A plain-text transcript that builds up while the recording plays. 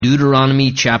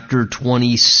Deuteronomy chapter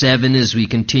 27 as we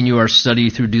continue our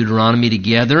study through Deuteronomy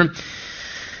together.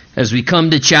 As we come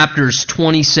to chapters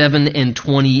 27 and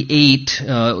 28,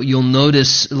 you'll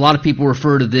notice a lot of people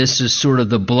refer to this as sort of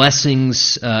the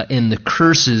blessings and the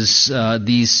curses,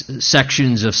 these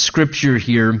sections of Scripture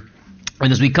here.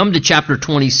 And as we come to chapter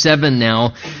 27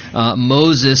 now,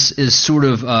 Moses is sort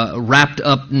of wrapped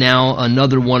up now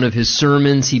another one of his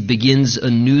sermons. He begins a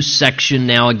new section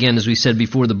now, again, as we said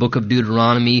before, the book of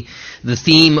Deuteronomy, the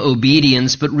theme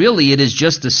obedience, but really it is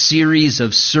just a series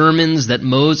of sermons that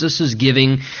Moses is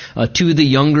giving to the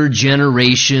younger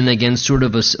generation, again, sort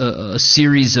of a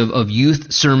series of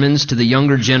youth sermons to the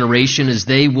younger generation as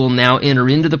they will now enter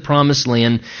into the promised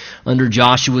land under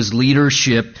Joshua's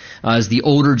leadership as the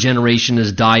older generation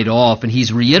has died off. And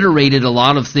he's reiterated a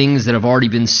lot of things that have already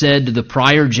been said to the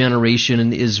prior generation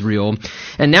in Israel.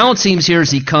 And now it seems here as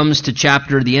he comes to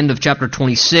the end of chapter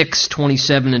 26,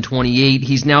 27, and 28,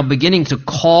 he's now beginning to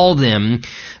call them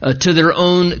to their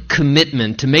own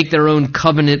commitment, to make their own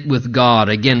covenant with God.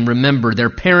 Again, remember,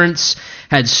 their parents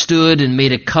had stood and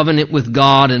made a covenant with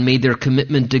God and made their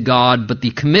commitment to God, but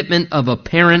the commitment of a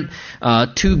parent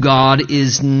to God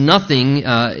is nothing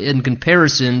in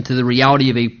comparison to the reality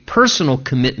of a personal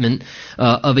commitment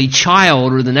of a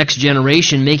child or the next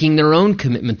generation making their own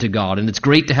commitment to God. And it's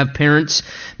great to have parents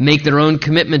make their own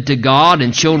commitment to God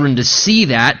and children to see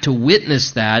that, to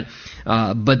witness that.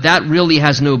 But that really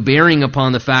has no bearing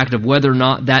upon the fact of whether or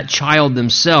not that child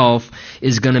themselves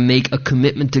is going to make a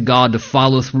commitment to God to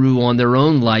follow through on their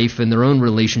own life and their own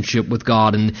relationship with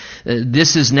God. And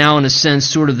this is now, in a sense,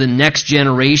 sort of the next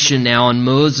generation now. And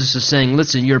Moses is saying,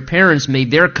 listen, your parents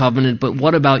made their covenant, but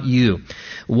what about you?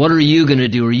 What are you going to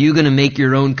do? Are you going to make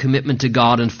your own commitment to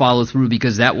God and follow through?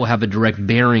 Because that will have a direct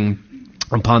bearing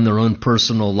upon their own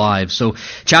personal lives. So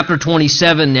chapter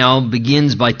 27 now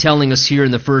begins by telling us here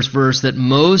in the first verse that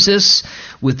Moses,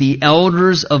 with the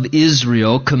elders of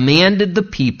Israel, commanded the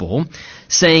people,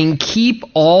 saying, keep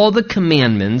all the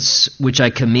commandments which I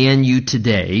command you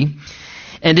today,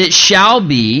 and it shall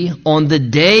be on the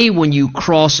day when you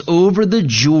cross over the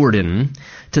Jordan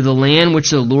to the land which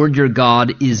the Lord your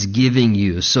God is giving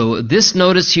you. So this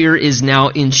notice here is now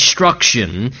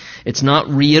instruction. It's not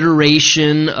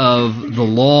reiteration of the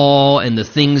law and the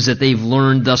things that they've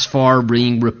learned thus far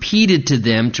being repeated to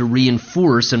them to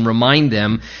reinforce and remind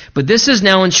them. But this is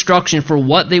now instruction for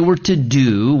what they were to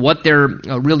do, what their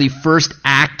really first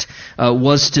act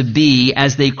was to be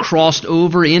as they crossed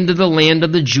over into the land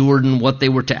of the Jordan, what they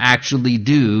were to actually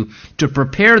do to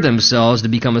prepare themselves to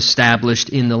become established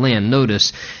in the land.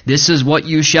 Notice, this is what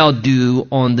you shall do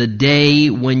on the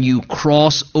day when you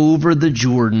cross over the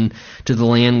Jordan to the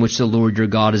land which the Lord your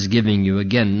God is giving you.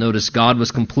 Again, notice God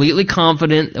was completely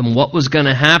confident in what was going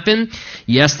to happen.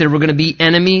 Yes, there were going to be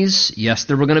enemies. Yes,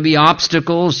 there were going to be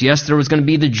obstacles. Yes, there was going to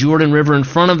be the Jordan River in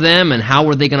front of them, and how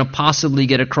were they going to possibly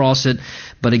get across it?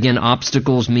 But again,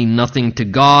 obstacles mean nothing to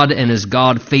God, and as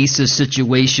God faces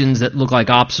situations that look like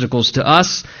obstacles to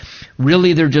us,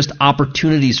 really they're just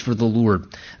opportunities for the Lord.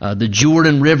 The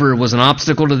Jordan River was an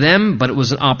obstacle to them, but it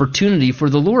was an opportunity for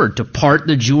the Lord to part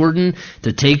the Jordan,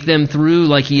 to take them through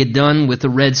like he had done with the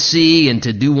Red Sea, and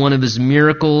to do one of his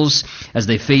miracles as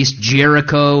they faced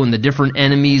Jericho and the different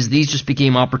enemies. These just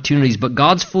became opportunities, but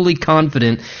God's fully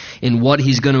confident in what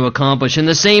he's going to accomplish. And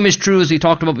the same is true as we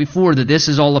talked about before, that this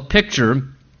is all a picture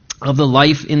of the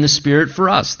life in the Spirit for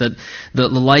us, that the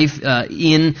life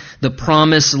in the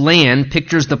promised land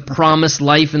pictures the promised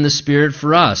life in the Spirit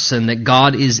for us, and that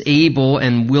God is able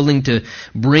and willing to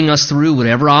bring us through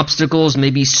whatever obstacles,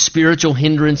 maybe spiritual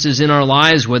hindrances in our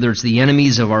lives, whether it's the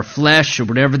enemies of our flesh or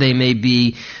whatever they may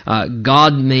be.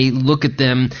 God may look at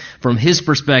them from his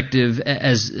perspective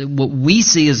as what we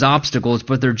see as obstacles,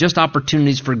 but they're just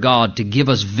opportunities for God to give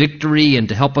us victory and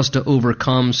to help us to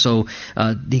overcome. So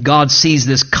God sees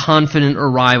this confident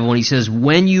arrival, and he says,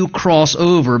 when you cross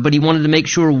over, but he wanted to make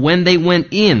sure when they went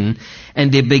in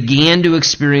and they began to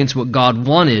experience what God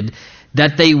wanted,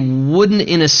 that they wouldn't,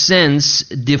 in a sense,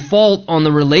 default on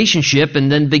the relationship and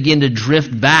then begin to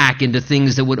drift back into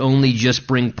things that would only just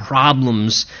bring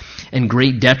problems and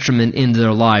great detriment into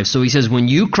their lives. So he says, when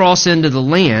you cross into the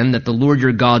land that the Lord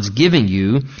your God's giving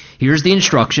you, here's the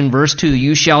instruction, verse 2,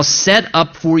 you shall set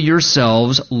up for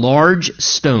yourselves large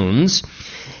stones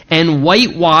and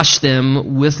whitewash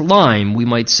them with lime. We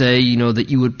might say, that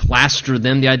you would plaster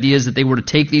them. The idea is that they were to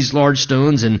take these large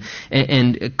stones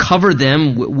and cover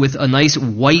them with a nice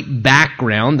white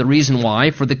background. The reason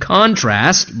why, for the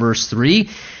contrast, verse 3,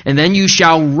 and then you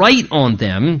shall write on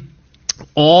them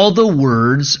all the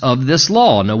words of this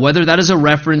law. Now, whether that is a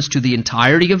reference to the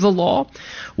entirety of the law,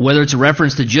 whether it's a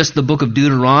reference to just the book of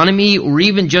Deuteronomy, or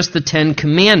even just the Ten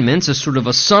Commandments, as sort of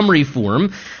a summary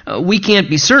form, we can't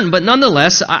be certain. But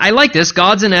nonetheless, I like this.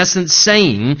 God's in essence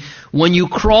saying, when you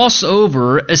cross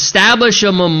over, establish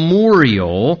a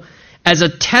memorial as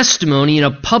a testimony and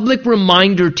a public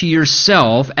reminder to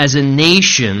yourself as a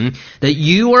nation that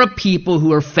you are a people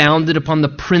who are founded upon the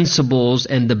principles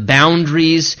and the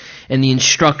boundaries and the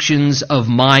instructions of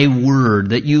my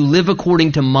word, that you live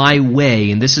according to my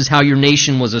way, and this is how your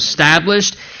nation was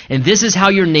established, and this is how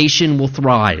your nation will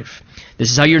thrive. This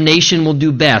is how your nation will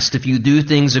do best if you do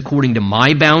things according to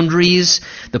my boundaries,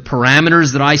 the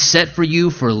parameters that I set for you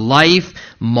for life,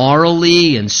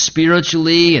 morally and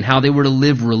spiritually, and how they were to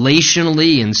live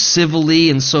relationally and civilly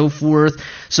and so forth.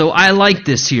 So I like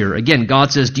this here. Again,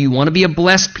 God says, do you want to be a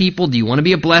blessed people? Do you want to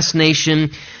be a blessed nation?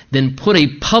 Then put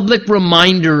a public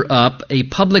reminder up, a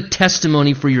public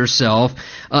testimony for yourself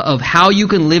of how you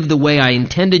can live the way I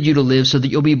intended you to live so that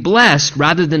you'll be blessed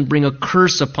rather than bring a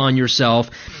curse upon yourself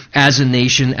as a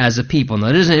nation, as a people. Now,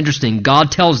 isn't it interesting?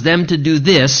 God tells them to do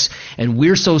this, and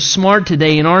we're so smart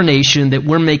today in our nation that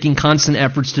we're making constant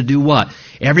efforts to do what?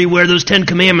 Everywhere those 10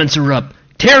 Commandments are up,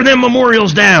 tear them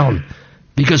memorials down,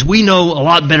 because we know a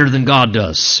lot better than God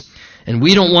does. And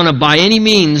we don't want to by any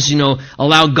means,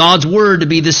 allow God's word to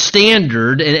be the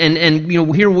standard. And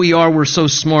here we are, we're so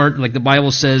smart, like the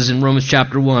Bible says in Romans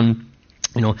chapter 1,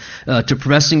 to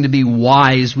professing to be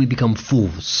wise, we become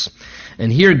fools.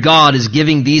 And here God is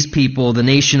giving these people, the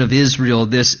nation of Israel,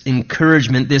 this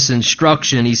encouragement, this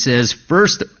instruction. He says,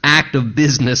 first act of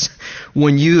business,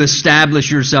 when you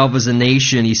establish yourself as a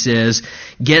nation, he says,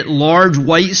 get large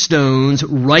white stones,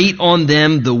 write on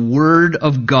them the word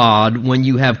of God when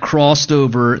you have crossed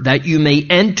over, that you may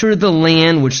enter the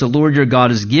land which the Lord your God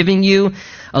is giving you,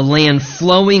 a land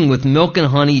flowing with milk and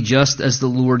honey, just as the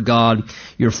Lord God,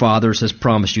 your fathers, has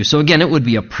promised you. So again, it would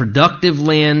be a productive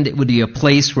land. It would be a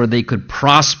place where they could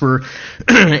prosper.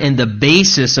 And the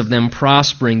basis of them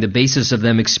prospering, the basis of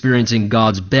them experiencing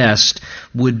God's best,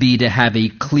 would be to have a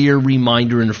clear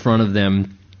reminder in front of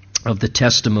them of the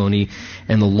testimony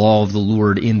and the law of the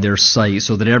Lord in their sight,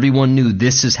 so that everyone knew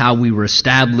this is how we were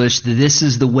established, this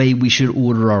is the way we should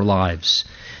order our lives.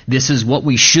 This is what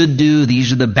we should do.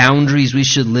 These are the boundaries we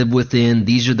should live within.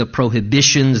 These are the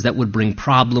prohibitions that would bring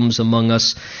problems among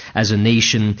us as a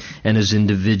nation and as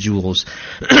individuals.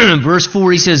 Verse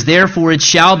 4, he says, therefore it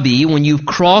shall be, when you've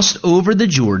crossed over the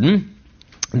Jordan,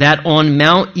 that on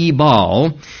Mount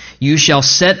Ebal you shall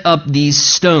set up these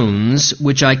stones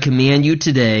which I command you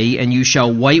today, and you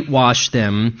shall whitewash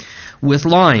them with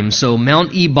lime. So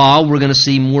Mount Ebal, we're going to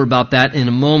see more about that in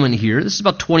a moment here. This is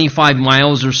about 25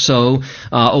 miles or so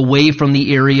away from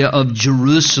the area of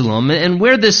Jerusalem. And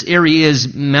where this area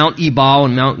is, Mount Ebal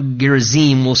and Mount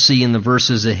Gerizim, we'll see in the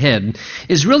verses ahead,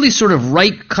 is really sort of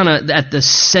right kind of at the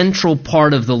central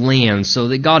part of the land. So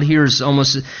that God here is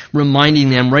almost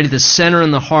reminding them right at the center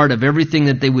and the heart of everything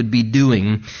that they would be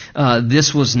doing.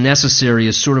 This was necessary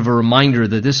as sort of a reminder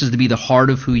that this is to be the heart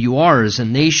of who you are as a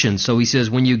nation. So he says,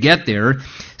 when you get there,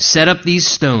 set up these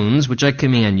stones, which I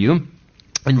command you.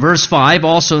 In verse 5,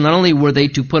 also, not only were they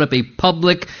to put up a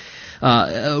public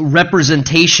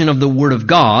representation of the Word of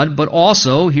God, but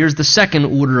also, here's the second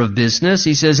order of business.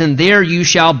 He says, and there you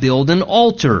shall build an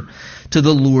altar to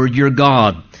the Lord your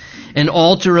God, an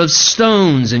altar of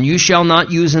stones, and you shall not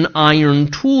use an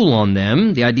iron tool on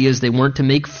them. The idea is they weren't to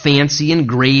make fancy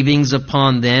engravings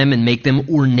upon them and make them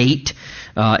ornate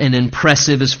and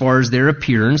impressive as far as their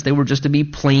appearance. They were just to be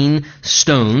plain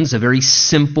stones, a very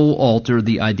simple altar,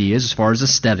 the idea is, as far as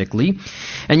aesthetically.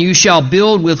 And you shall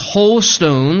build with whole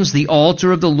stones the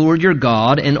altar of the Lord your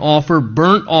God, and offer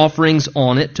burnt offerings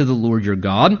on it to the Lord your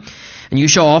God. And you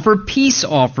shall offer peace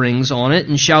offerings on it,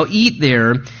 and shall eat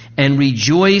there, and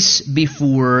rejoice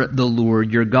before the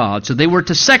Lord your God. So they were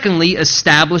to, secondly,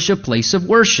 establish a place of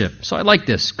worship. So I like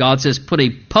this. God says, put a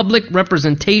public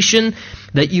representation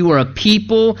that you are a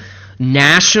people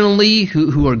nationally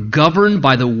who are governed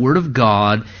by the Word of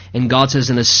God. And God says,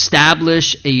 and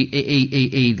establish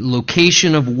a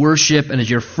location of worship, and as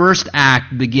your first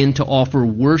act, begin to offer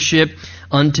worship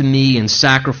unto me and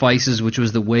sacrifices, which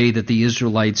was the way that the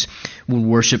Israelites would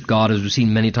worship God, as we've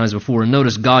seen many times before. And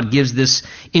notice God gives this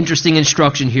interesting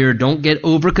instruction here. Don't get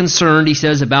over concerned, he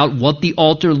says, about what the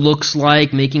altar looks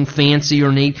like, making fancy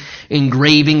or neat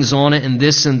engravings on it and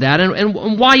this and that.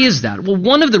 And why is that? Well,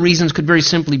 one of the reasons could very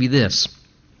simply be this,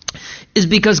 is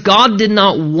because God did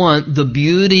not want the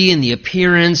beauty and the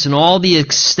appearance and all the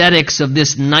aesthetics of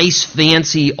this nice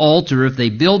fancy altar, if they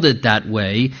build it that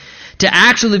way, to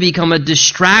actually become a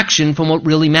distraction from what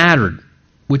really mattered,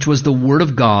 which was the Word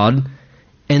of God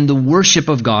and the worship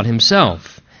of God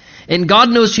himself. And God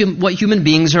knows what human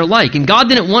beings are like. And God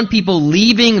didn't want people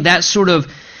leaving that sort of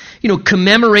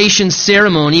commemoration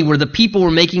ceremony where the people were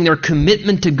making their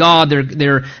commitment to God,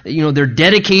 their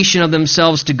dedication of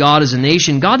themselves to God as a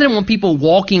nation. God didn't want people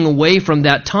walking away from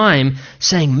that time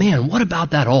saying, man, what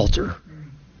about that altar?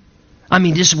 I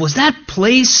mean, was that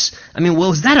place,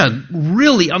 was that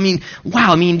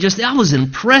that was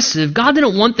impressive. God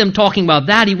didn't want them talking about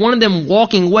that. He wanted them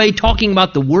walking away talking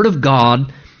about the Word of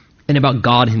God and about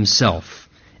God himself.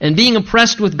 And being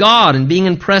impressed with God and being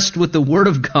impressed with the Word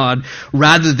of God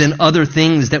rather than other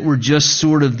things that were just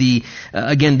sort of the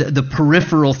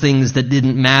peripheral things that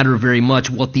didn't matter very much,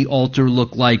 what the altar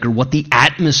looked like or what the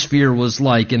atmosphere was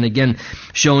like. And again,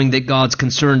 showing that God's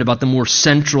concerned about the more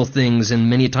central things,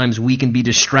 and many times we can be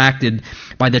distracted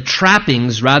by the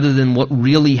trappings rather than what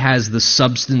really has the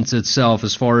substance itself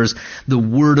as far as the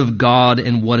Word of God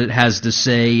and what it has to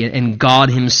say, and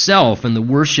God himself and the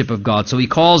worship of God. So he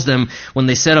calls them, when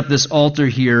they set up this altar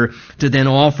here, to then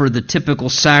offer the typical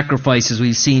sacrifices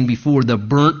we've seen before, the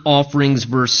burnt offerings,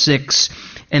 verse 6,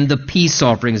 and the peace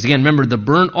offerings. Again, remember, the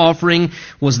burnt offering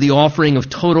was the offering of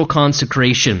total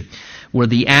consecration, where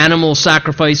the animal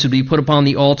sacrifice would be put upon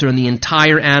the altar and the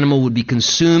entire animal would be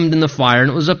consumed in the fire. And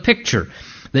it was a picture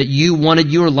that you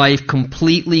wanted your life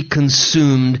completely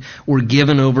consumed or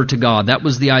given over to God. That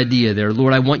was the idea there.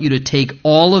 Lord, I want you to take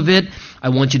all of it. I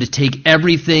want you to take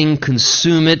everything,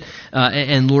 consume it,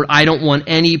 and Lord, I don't want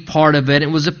any part of it.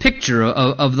 It was a picture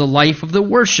of the life of the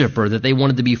worshiper, that they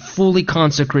wanted to be fully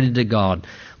consecrated to God.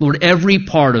 Lord, every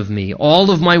part of me, all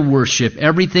of my worship,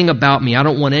 everything about me, I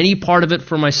don't want any part of it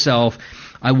for myself.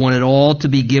 I want it all to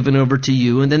be given over to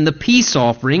you. And then the peace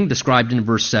offering, described in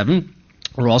verse 7,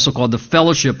 or also called the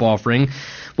fellowship offering,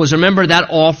 was, remember, that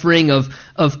offering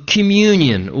of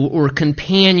communion or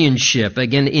companionship.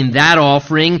 Again, in that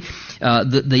offering,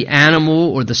 the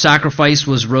animal or the sacrifice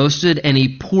was roasted, and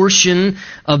a portion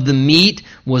of the meat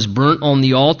was burnt on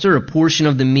the altar. A portion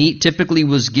of the meat typically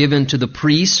was given to the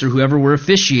priests or whoever were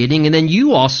officiating, and then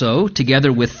you also,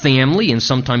 together with family and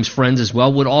sometimes friends as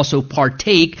well, would also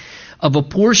partake of a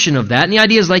portion of that. And the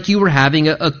idea is like you were having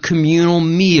a communal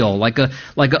meal, like a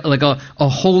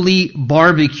holy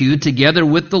barbecue together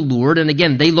with the Lord. And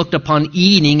again, they looked upon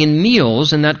eating and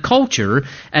meals in that culture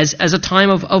as a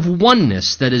time of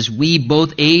oneness. That is, we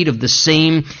both ate of the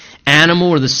same animal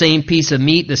or the same piece of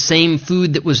meat, the same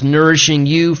food that was nourishing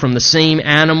you from the same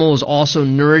animal is also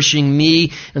nourishing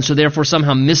me, and so therefore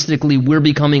somehow mystically we're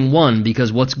becoming one,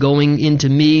 because what's going into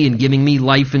me and giving me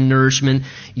life and nourishment,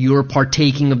 you're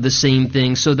partaking of the same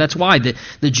thing. So that's why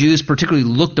the Jews particularly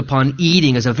looked upon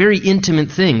eating as a very intimate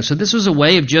thing. So this was a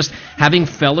way of just having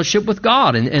fellowship with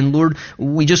God, and Lord,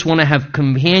 we just want to have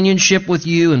companionship with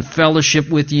you and fellowship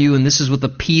with you, and this is what the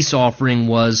peace offering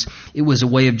was. It was a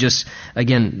way of just,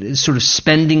 again, sort of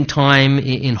spending time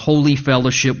in holy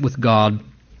fellowship with God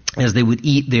as they would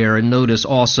eat there. And notice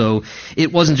also,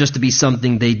 it wasn't just to be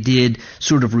something they did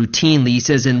sort of routinely. He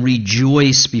says, and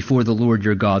rejoice before the Lord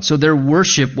your God. So their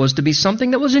worship was to be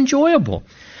something that was enjoyable.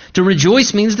 To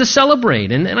rejoice means to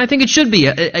celebrate, and I think it should be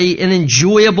an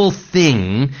enjoyable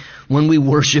thing when we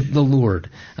worship the Lord.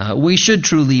 We should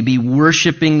truly be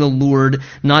worshiping the Lord,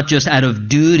 not just out of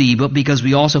duty, but because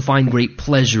we also find great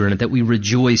pleasure in it, that we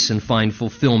rejoice and find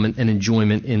fulfillment and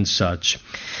enjoyment in such.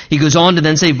 He goes on to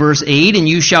then say, verse 8, and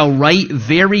you shall write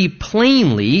very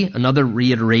plainly, another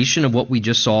reiteration of what we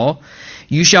just saw,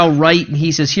 you shall write,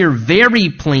 he says here, very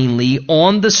plainly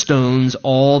on the stones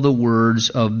all the words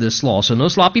of this law. So no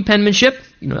sloppy penmanship.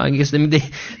 I guess they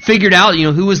figured out,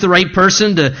 who was the right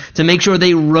person to make sure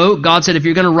they wrote. God said, if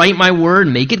you're going to write my word,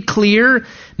 make it clear,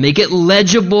 make it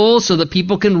legible so that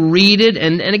people can read it.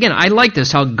 And again, I like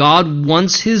this, how God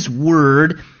wants his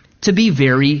word to be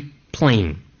very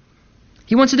plain.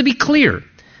 He wants it to be clear.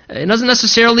 It doesn't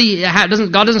necessarily,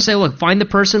 God doesn't say, look, find the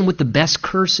person with the best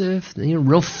cursive,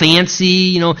 real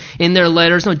fancy, in their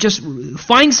letters. No, just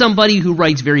find somebody who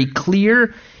writes very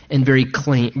clear and very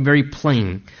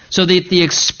plain. So that the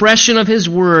expression of his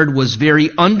word was very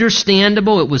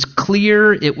understandable, it was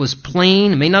clear, it was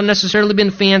plain. It may not necessarily have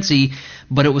been fancy,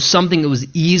 but it was something that was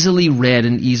easily read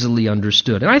and easily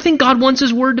understood. And I think God wants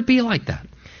his word to be like that.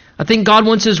 I think God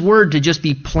wants his word to just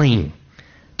be plain,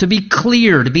 to be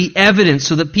clear, to be evident,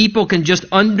 so that people can just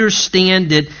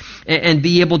understand it and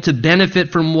be able to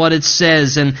benefit from what it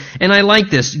says. And I like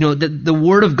this, the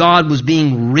Word of God was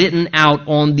being written out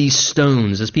on these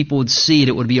stones. As people would see it,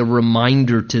 it would be a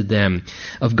reminder to them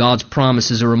of God's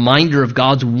promises, a reminder of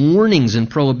God's warnings and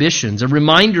prohibitions, a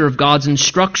reminder of God's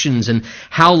instructions and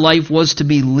how life was to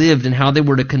be lived and how they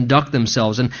were to conduct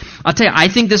themselves. And I'll tell you, I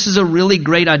think this is a really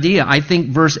great idea. I think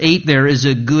verse 8 there is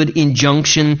a good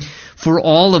injunction for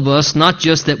all of us, not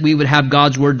just that we would have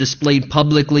God's Word displayed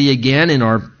publicly again in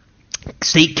our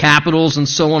state capitals and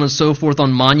so on and so forth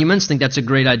on monuments. I think that's a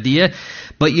great idea.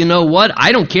 But you know what?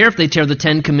 I don't care if they tear the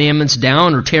Ten Commandments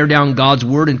down or tear down God's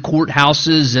Word in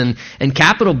courthouses and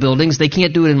capitol buildings. They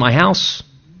can't do it in my house.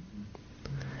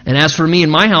 And as for me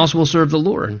and my house, we'll serve the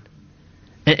Lord.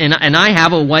 And I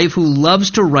have a wife who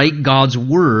loves to write God's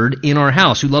Word in our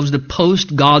house, who loves to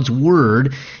post God's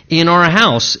Word in our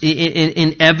house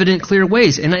in evident, clear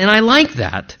ways. And I like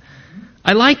that.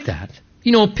 I like that.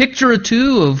 A picture or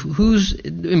two of who's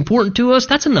important to us,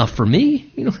 that's enough for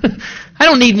me. I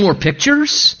don't need more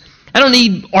pictures. I don't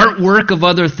need artwork of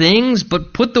other things,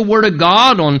 but put the Word of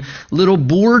God on little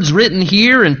boards written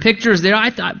here and pictures there. I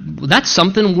thought that's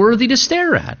something worthy to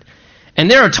stare at. And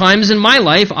there are times in my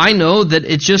life, I know that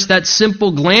it's just that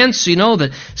simple glance,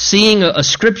 that seeing a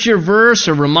scripture verse,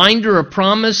 a reminder, a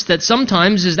promise, that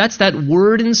sometimes that's that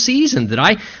word in season that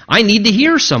I need to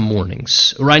hear some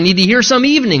mornings, or I need to hear some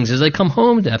evenings as I come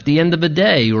home at the end of a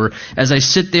day, or as I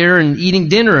sit there and eating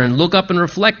dinner and look up and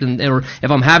reflect, or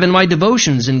if I'm having my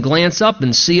devotions and glance up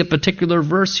and see a particular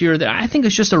verse here. I think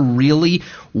it's just a really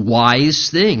wise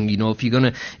thing. If you're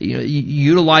going to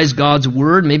utilize God's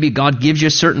Word, maybe God gives you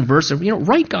a certain verse.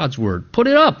 Write God's Word. Put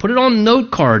it up. Put it on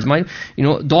note cards. My,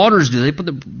 daughters do. They put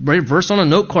the right verse on a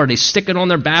note card. They stick it on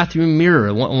their bathroom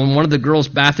mirror. One of the girls'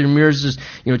 bathroom mirrors is,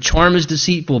 charm is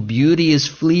deceitful, beauty is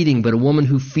fleeting, but a woman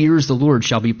who fears the Lord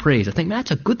shall be praised. I think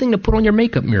that's a good thing to put on your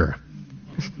makeup mirror.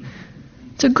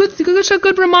 It's a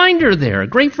good reminder there. A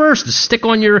great verse to stick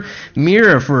on your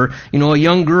mirror for, a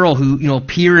young girl who,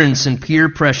 appearance and peer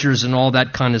pressures and all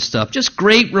that kind of stuff. Just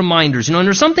great reminders. And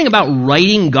there's something about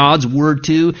writing God's Word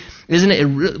too, isn't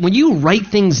it? When you write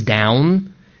things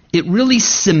down, it really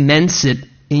cements it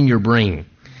in your brain.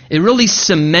 It really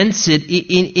cements it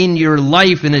in your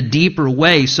life in a deeper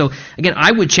way. So again,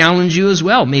 I would challenge you as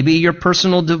well. Maybe your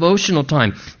personal devotional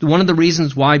time. One of the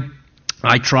reasons why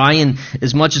I try and,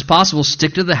 as much as possible,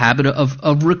 stick to the habit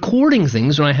of recording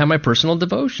things when I have my personal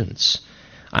devotions.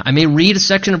 I may read a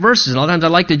section of verses, and a lot of times I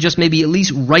like to just maybe at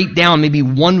least write down maybe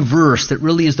one verse that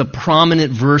really is the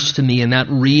prominent verse to me in that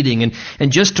reading,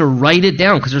 and just to write it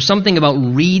down, because there's something about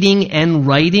reading and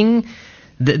writing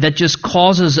that just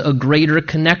causes a greater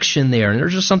connection there. And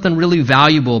there's just something really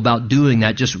valuable about doing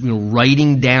that, just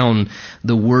writing down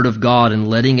the Word of God and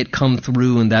letting it come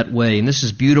through in that way. And this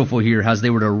is beautiful here, as they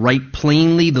were to write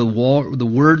plainly the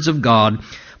words of God,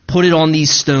 put it on these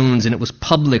stones, and it was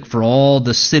public for all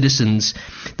the citizens,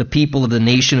 the people of the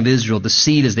nation of Israel, to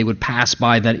see it as they would pass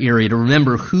by that area, to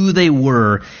remember who they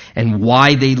were and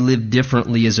why they lived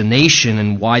differently as a nation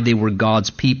and why they were God's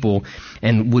people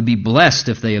and would be blessed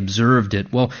if they observed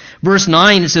it. Well, verse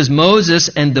 9, it says, Moses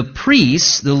and the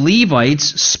priests, the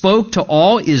Levites, spoke to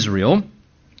all Israel,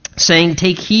 saying,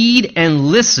 Take heed and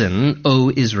listen,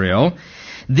 O Israel.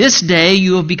 This day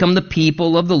you have become the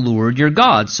people of the Lord your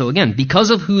God. So again, because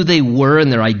of who they were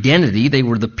and their identity, they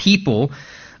were the people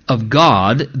of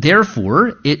God.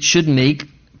 Therefore, it should make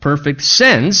perfect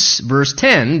sense. Verse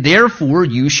 10, Therefore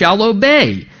you shall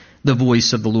obey the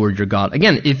voice of the Lord your God.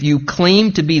 Again, if you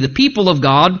claim to be the people of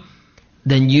God,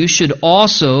 then you should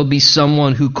also be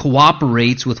someone who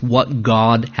cooperates with what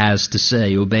God has to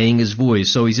say, obeying His voice.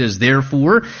 So he says,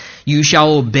 Therefore you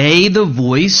shall obey the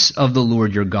voice of the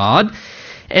Lord your God,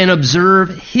 and observe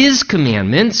His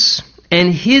commandments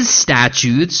and His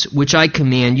statutes, which I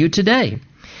command you today.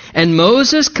 And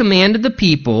Moses commanded the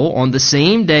people on the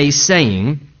same day,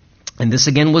 saying, and this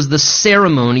again was the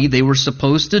ceremony they were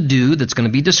supposed to do, that's going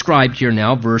to be described here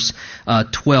now, verse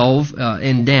 12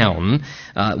 and down,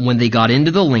 when they got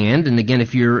into the land. And again,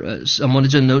 if you're someone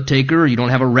who's a note taker, or you don't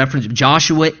have a reference,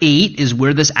 Joshua 8 is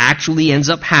where this actually ends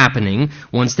up happening.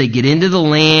 Once they get into the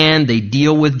land, they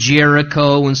deal with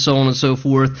Jericho and so on and so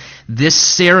forth. This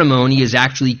ceremony is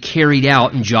actually carried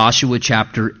out in Joshua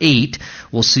chapter 8.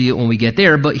 We'll see it when we get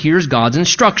there, but here's God's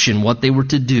instruction, what they were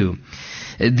to do.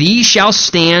 These shall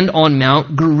stand on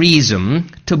Mount Gerizim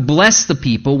to bless the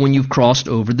people when you've crossed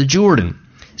over the Jordan.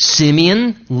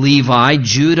 Simeon, Levi,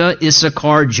 Judah,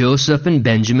 Issachar, Joseph, and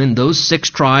Benjamin, those 6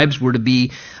 tribes were to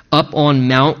be up on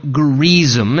Mount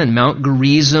Gerizim, and Mount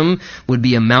Gerizim would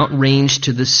be a mountain range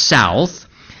to the south.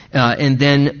 and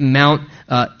then Mount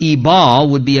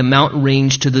Ebal would be a mountain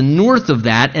range to the north of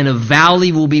that, and a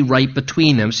valley will be right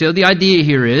between them. So the idea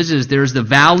here is there's the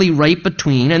valley right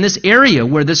between, and this area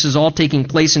where this is all taking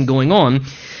place and going on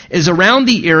is around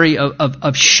the area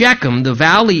of Shechem, the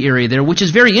valley area there, which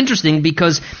is very interesting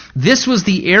because this was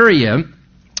the area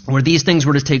where these things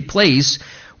were to take place,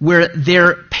 where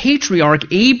their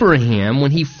patriarch Abraham,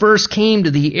 when he first came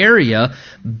to the area,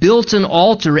 built an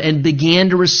altar and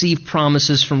began to receive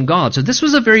promises from God. So this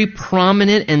was a very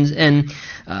prominent and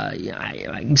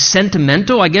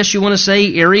sentimental, I guess you want to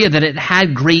say, area that it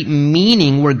had great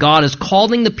meaning, where God is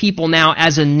calling the people now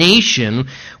as a nation,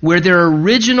 where their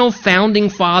original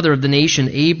founding father of the nation,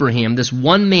 Abraham, this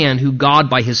one man who God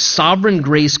by his sovereign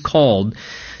grace called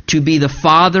to be the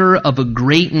father of a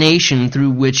great nation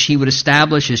through which he would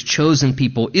establish his chosen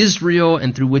people Israel,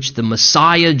 and through which the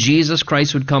Messiah, Jesus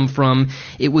Christ, would come from.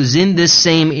 It was in this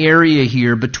same area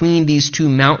here, between these two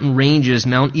mountain ranges,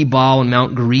 Mount Ebal and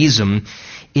Mount Gerizim,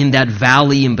 in that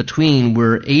valley in between,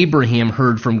 where Abraham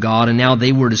heard from God, and now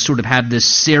they were to sort of have this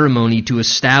ceremony to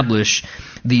establish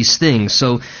these things.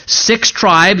 So 6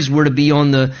 tribes were to be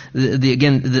on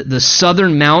the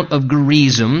southern mount of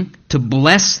Gerizim to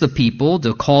bless the people,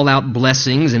 to call out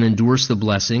blessings and endorse the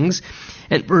blessings.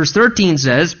 And verse 13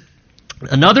 says,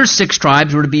 another 6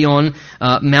 tribes were to be on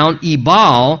Mount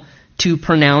Ebal to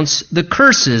pronounce the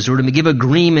curses, or to give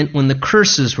agreement when the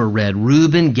curses were read.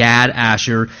 Reuben, Gad,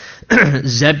 Asher,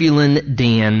 Zebulun,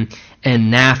 Dan,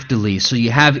 and Naphtali. So you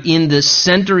have in the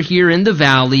center here in the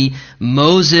valley,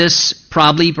 Moses,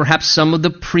 probably perhaps some of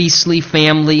the priestly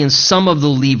family and some of the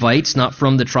Levites, not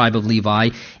from the tribe of Levi,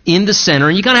 in the center.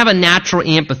 And you kind of have a natural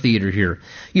amphitheater here.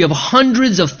 You have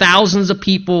hundreds of thousands of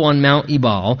people on Mount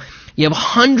Ebal. You have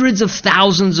hundreds of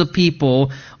thousands of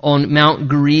people on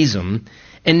Mount Gerizim.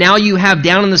 And now you have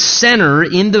down in the center,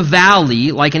 in the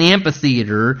valley, like an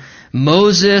amphitheater,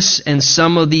 Moses and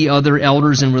some of the other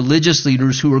elders and religious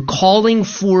leaders who are calling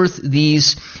forth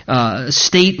these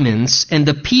statements, and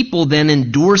the people then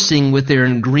endorsing with their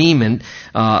agreement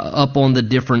up on the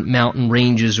different mountain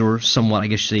ranges, or somewhat, I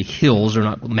guess you say, hills, or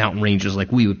not mountain ranges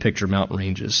like we would picture mountain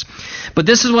ranges. But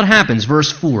this is what happens,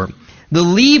 verse 4. The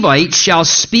Levites shall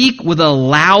speak with a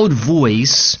loud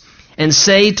voice and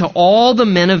say to all the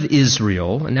men of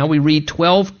Israel, and now we read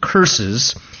 12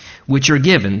 curses which are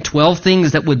given, 12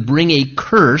 things that would bring a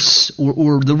curse,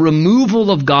 or the removal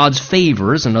of God's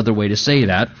favor, is another way to say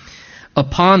that,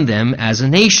 upon them as a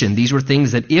nation. These were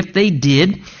things that if they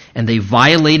did, and they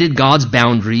violated God's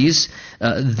boundaries,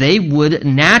 they would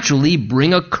naturally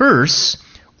bring a curse,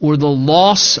 or the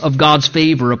loss of God's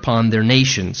favor upon their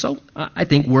nation. So I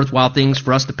think worthwhile things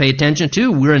for us to pay attention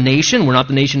to. We're a nation, we're not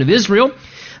the nation of Israel.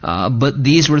 But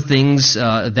these were things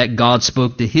that God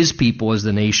spoke to his people as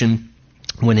the nation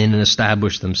went in and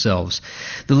established themselves.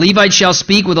 The Levites shall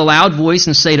speak with a loud voice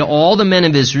and say to all the men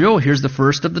of Israel, here's the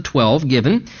first of the 12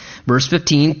 given, verse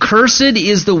 15, cursed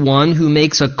is the one who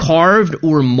makes a carved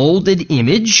or molded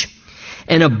image,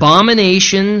 an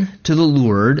abomination to the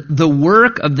Lord, the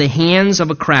work of the hands of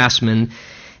a craftsman,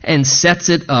 and sets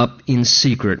it up in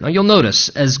secret. Now you'll notice,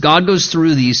 as God goes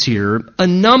through these here, a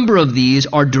number of these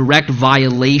are direct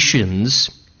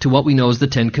violations to what we know as the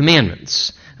 10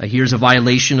 Commandments. Here's a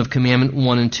violation of Commandment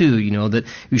 1 and 2, that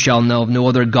you shall know of no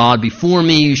other God before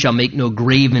me, you shall make no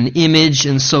graven image,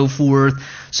 and so forth.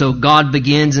 So God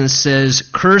begins and says,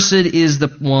 cursed is the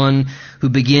one who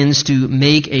begins to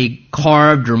make a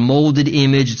carved or molded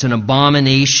image. It's an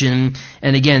abomination.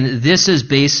 And again, this is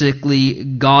basically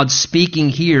God speaking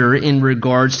here in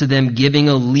regards to them giving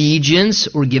allegiance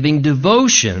or giving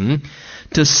devotion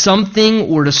to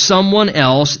something or to someone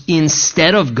else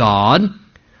instead of God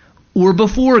or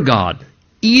before God.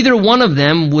 Either one of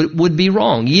them would be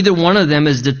wrong. Either one of them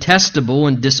is detestable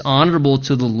and dishonorable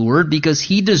to the Lord, because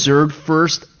he deserved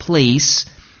first place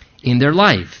in their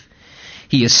life.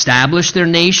 He established their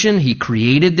nation. He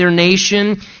created their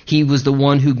nation. He was the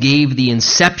one who gave the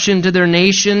inception to their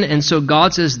nation. And so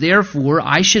God says, therefore,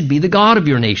 I should be the God of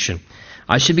your nation.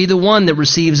 I should be the one that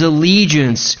receives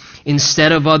allegiance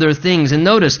instead of other things. And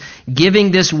notice,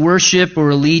 giving this worship or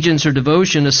allegiance or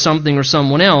devotion to something or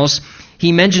someone else,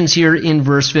 he mentions here in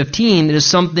verse 15, it is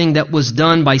something that was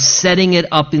done by setting it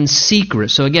up in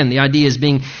secret. So again, the idea is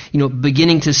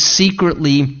beginning to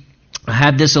secretly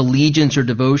have this allegiance or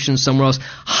devotion somewhere else,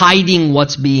 hiding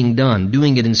what's being done,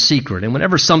 doing it in secret. And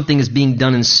whenever something is being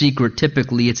done in secret,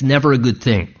 typically it's never a good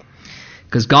thing,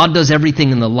 because God does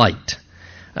everything in the light.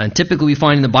 And typically we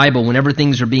find in the Bible, whenever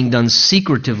things are being done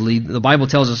secretively, the Bible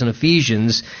tells us in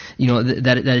Ephesians,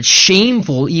 that it's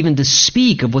shameful even to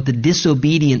speak of what the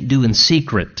disobedient do in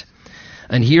secret.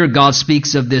 And here God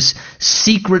speaks of this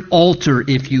secret altar,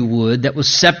 if you would, that was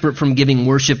separate from giving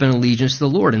worship and allegiance to the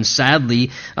Lord. And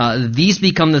sadly, these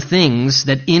become the things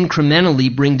that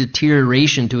incrementally bring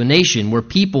deterioration to a nation, where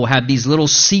people have these little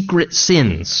secret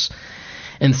sins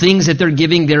and things that they're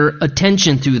giving their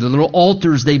attention to, the little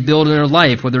altars they build in their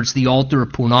life, whether it's the altar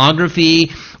of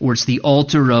pornography or it's the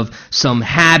altar of some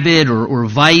habit or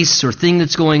vice or thing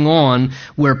that's going on,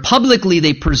 where publicly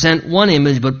they present one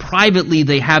image, but privately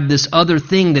they have this other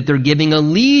thing that they're giving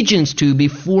allegiance to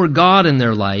before God in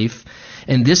their life.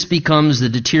 And this becomes the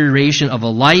deterioration of a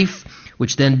life,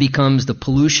 which then becomes the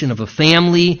pollution of a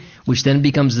family, which then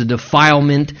becomes the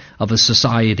defilement of a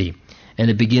society. And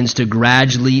it begins to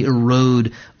gradually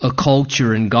erode a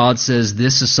culture. And God says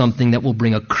this is something that will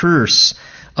bring a curse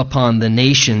upon the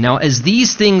nation. Now, as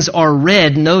these things are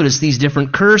read, notice these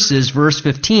different curses, verse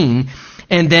 15,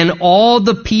 and then all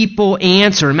the people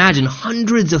answer. Imagine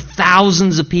hundreds of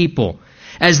thousands of people.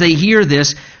 As they hear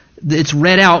this, it's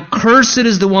read out, "Cursed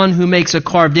is the one who makes a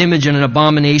carved image and an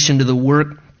abomination to the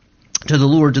Lord, to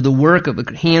the work of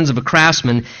the hands of a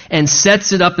craftsman, and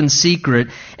sets it up in secret."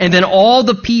 And then all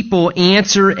the people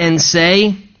answer and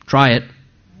say, try it.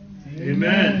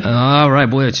 Amen. All right,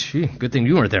 boy, good thing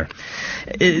you weren't there.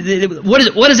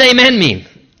 What does amen mean?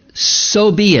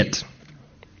 So be it.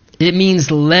 It means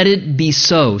let it be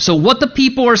so. So what the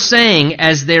people are saying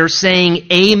as they're saying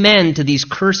amen to these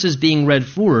curses being read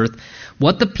forth,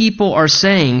 what the people are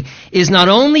saying is not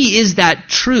only is that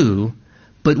true,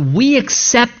 but we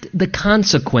accept the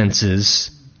consequences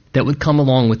that would come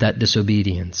along with that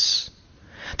disobedience.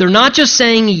 They're not just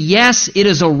saying, yes, it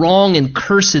is a wrong and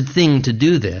cursed thing to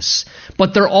do this,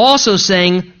 but they're also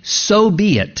saying, so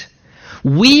be it.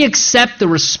 We accept the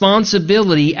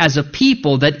responsibility as a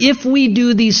people that if we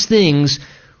do these things,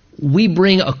 we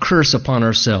bring a curse upon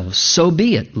ourselves. So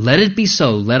be it. Let it be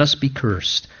so. Let us be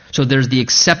cursed. So there's the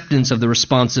acceptance of the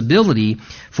responsibility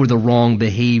for the wrong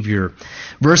behavior.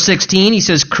 Verse 16, he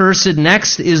says, "Cursed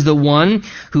next is the one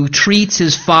who treats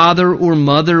his father or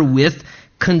mother with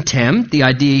contempt." The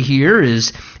idea here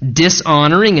is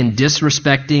dishonoring and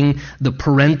disrespecting the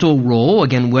parental role.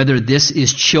 Again, whether this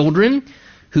is children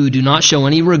who do not show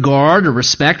any regard or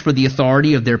respect for the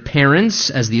authority of their parents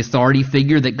as the authority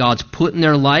figure that God's put in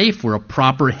their life, or a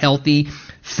proper, healthy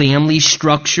family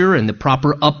structure and the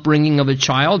proper upbringing of a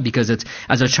child, because it's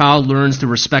as a child learns to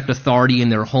respect authority in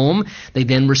their home, they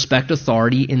then respect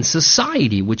authority in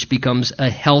society, which becomes a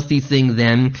healthy thing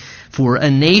then for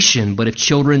a nation. But if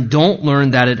children don't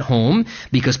learn that at home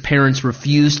because parents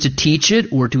refuse to teach it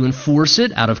or to enforce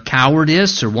it out of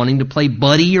cowardice or wanting to play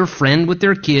buddy or friend with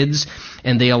their kids,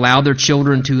 and they allow their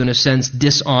children to, in a sense,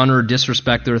 dishonor or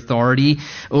disrespect their authority,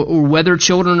 or whether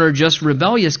children are just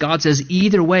rebellious, God says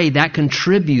either way, that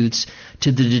contributes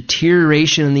to the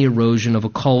deterioration and the erosion of a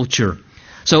culture.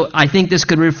 So I think this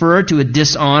could refer to a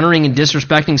dishonoring and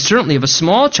disrespecting, certainly of a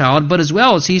small child, but as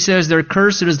well as he says, "They're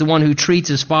cursed is the one who treats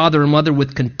his father or mother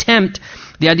with contempt."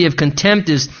 The idea of contempt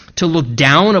is to look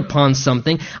down upon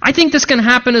something. I think this can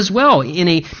happen as well in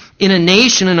a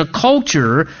nation, in a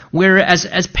culture where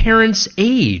as parents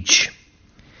age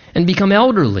and become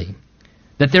elderly,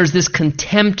 that there's this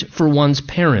contempt for one's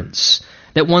parents,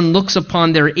 that one looks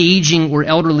upon their aging or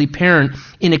elderly parent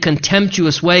in a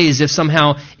contemptuous way as if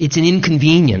somehow it's an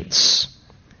inconvenience.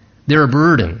 They're a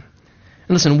burden.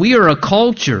 And listen, we are a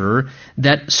culture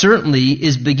that certainly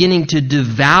is beginning to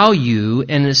devalue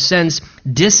and, in a sense,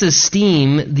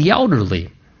 disesteem the elderly.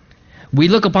 We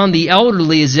look upon the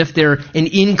elderly as if they're an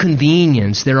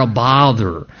inconvenience, they're a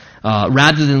bother,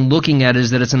 rather than looking at it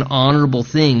as that it's an honorable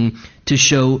thing to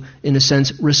show, in a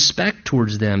sense, respect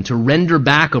towards them, to render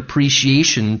back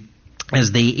appreciation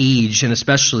as they age, and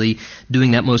especially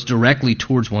doing that most directly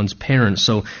towards one's parents.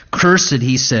 So, cursed,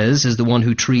 he says, is the one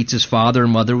who treats his father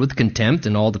and mother with contempt,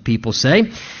 and all the people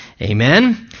say,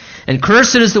 amen. And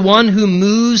cursed is the one who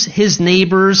moves his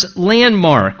neighbor's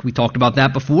landmark. We talked about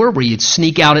that before, where you'd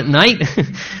sneak out at night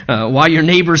while your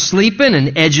neighbor's sleeping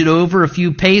and edge it over a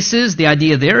few paces. The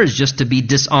idea there is just to be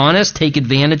dishonest, take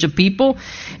advantage of people,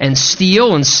 and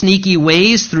steal in sneaky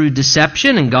ways through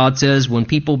deception. And God says when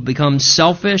people become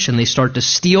selfish and they start to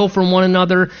steal from one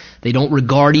another, they don't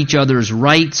regard each other's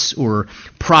rights or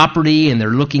property, and they're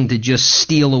looking to just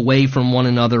steal away from one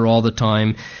another all the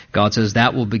time. God says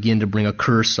that will begin to bring a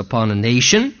curse upon a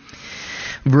nation.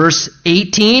 Verse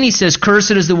 18, he says,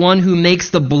 "Cursed is the one who makes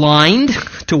the blind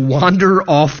to wander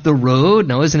off the road."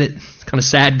 Now, isn't it kind of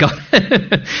sad, God?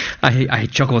 I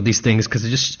chuckle at these things because it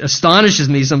just astonishes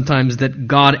me sometimes that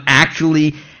God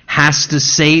actually has to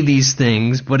say these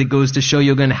things, but it goes to show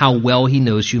you again how well he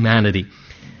knows humanity.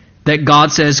 That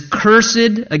God says,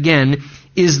 cursed, again,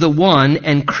 is the one,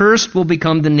 and cursed will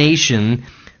become the nation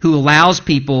who allows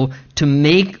people to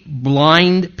make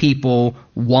blind people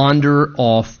wander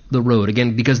off the road.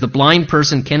 Again, because the blind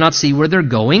person cannot see where they're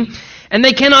going, and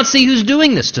they cannot see who's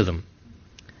doing this to them.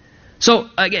 So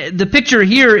the picture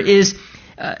here is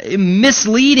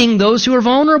misleading those who are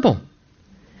vulnerable.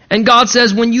 And God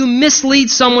says when you mislead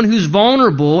someone who's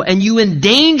vulnerable and you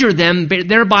endanger them,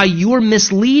 thereby you're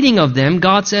misleading of them,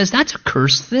 God says that's a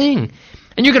cursed thing.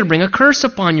 And you're going to bring a curse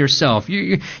upon yourself.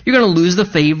 You're going to lose the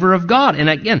favor of God. And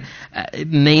again, it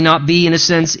may not be in a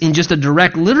sense in just a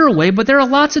direct literal way, but there are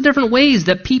lots of different ways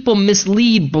that people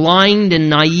mislead blind and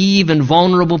naive and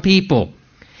vulnerable people.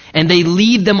 And they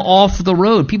lead them off the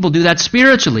road. People do that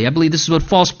spiritually. I believe this is what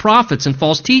false prophets and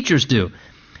false teachers do.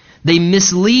 They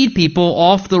mislead people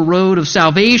off the road of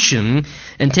salvation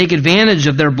and take advantage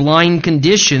of their blind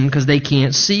condition because they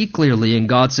can't see clearly. And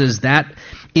God says that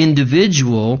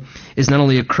individual is not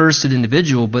only a cursed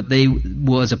individual, but they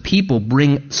will, as a people,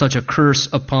 bring such a curse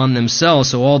upon themselves.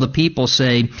 So all the people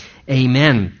say,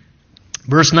 Amen.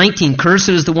 Verse 19, cursed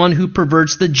is the one who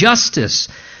perverts the justice,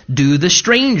 do the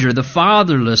stranger, the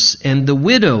fatherless, and the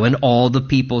widow. And all the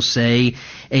people say,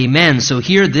 Amen. So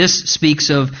here this speaks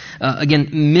of, again,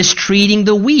 mistreating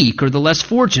the weak or the less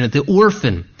fortunate, the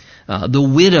orphan, the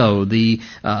widow,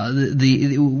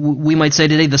 we might say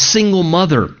today, the single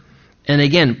mother. And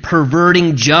again,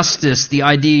 perverting justice, the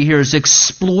idea here is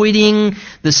exploiting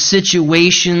the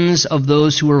situations of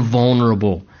those who are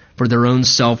vulnerable for their own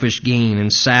selfish gain.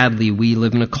 And sadly, we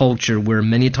live in a culture where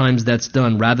many times that's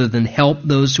done. Rather than help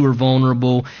those who are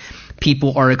vulnerable,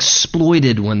 people are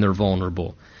exploited when they're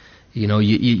vulnerable. You know,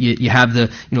 you have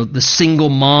the single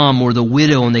mom or the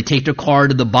widow, and they take their car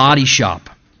to the body shop.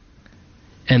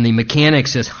 And the mechanic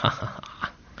says,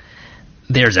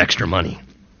 there's extra money.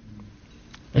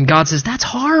 And God says, that's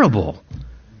horrible.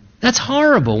 That's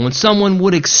horrible when someone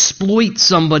would exploit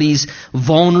somebody's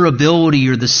vulnerability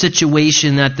or the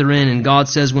situation that they're in. And God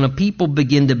says when a people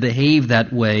begin to behave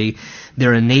that way,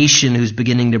 they're a nation who's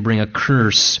beginning to bring a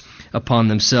curse upon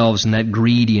themselves in that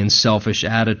greedy and selfish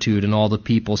attitude. And all the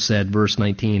people said, verse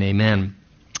 19, Amen.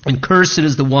 And cursed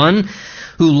is the one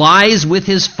who lies with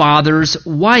his father's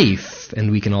wife.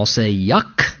 And we can all say,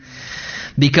 yuck,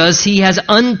 because he has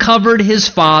uncovered his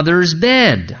father's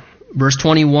bed. Verse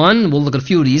 21, we'll look at a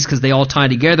few of these because they all tie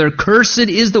together. Cursed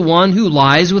is the one who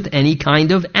lies with any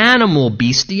kind of animal,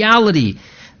 bestiality.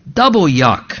 Double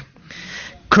yuck.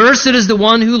 Cursed is the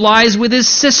one who lies with his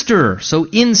sister, so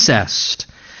incest.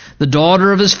 The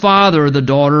daughter of his father, the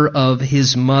daughter of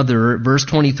his mother. Verse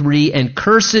 23, and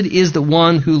cursed is the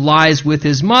one who lies with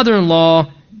his mother-in-law,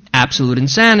 absolute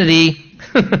insanity.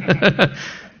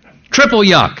 Triple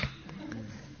yuck.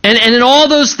 And in all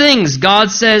those things, God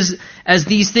says, as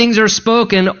these things are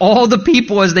spoken, all the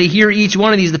people, as they hear each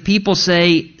one of these, the people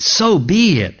say, so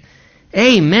be it.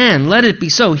 Amen. Let it be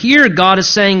so. Here God is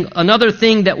saying another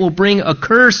thing that will bring a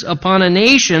curse upon a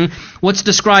nation. What's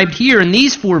described here in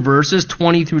these 4 verses,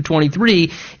 20 through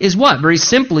 23, is what? Very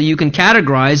simply, you can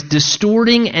categorize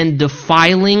distorting and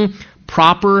defiling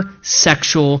proper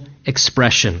sexual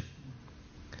expression.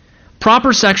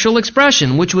 Proper sexual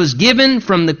expression, which was given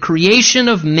from the creation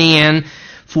of man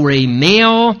for a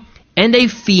male and a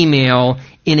female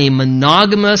in a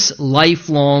monogamous,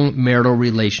 lifelong marital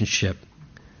relationship.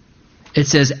 It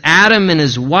says Adam and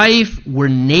his wife were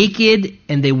naked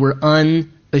and they were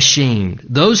unashamed.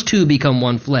 Those two become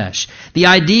one flesh. The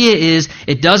idea is,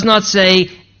 it does not say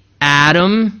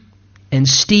Adam and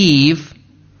Steve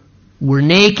were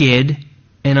naked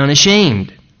and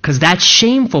unashamed, because that's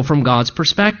shameful from God's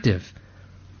perspective.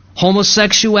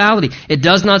 Homosexuality. It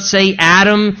does not say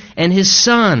Adam and his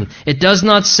son. It does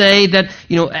not say that,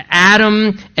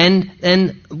 Adam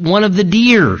and one of the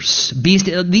deers.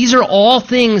 These are all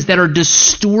things that are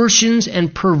distortions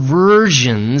and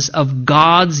perversions of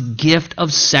God's gift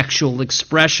of sexual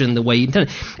expression the way He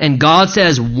intended. And God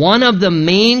says one of the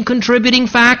main contributing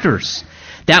factors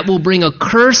that will bring a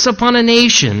curse upon a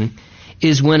nation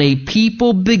is when a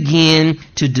people begin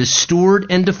to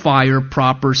distort and defile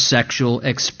proper sexual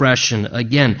expression.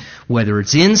 Again, whether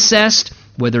it's incest,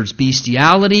 whether it's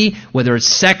bestiality, whether it's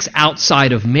sex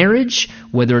outside of marriage,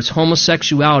 whether it's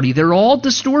homosexuality, they're all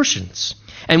distortions.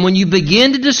 And when you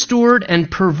begin to distort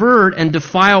and pervert and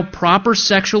defile proper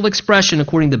sexual expression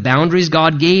according to the boundaries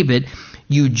God gave it,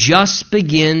 you just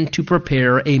begin to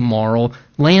prepare a moral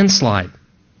landslide.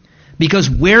 Because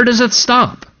where does it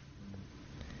stop?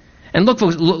 And look,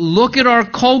 folks, look at our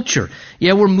culture.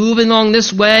 Yeah, we're moving along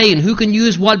this way, and who can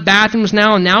use what bathrooms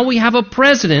now? And now we have a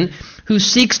president who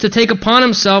seeks to take upon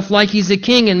himself, like he's the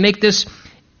king, and make this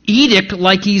edict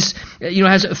like he's,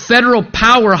 has federal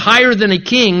power higher than a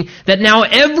king, that now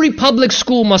every public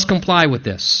school must comply with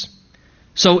this.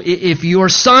 So if your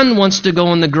son wants to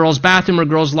go in the girls' bathroom or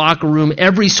girls' locker room,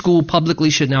 every school publicly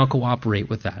should now cooperate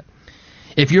with that.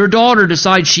 If your daughter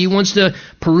decides she wants to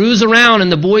peruse around in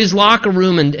the boys' locker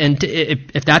room, and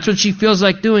if that's what she feels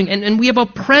like doing, and we have a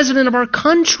president of our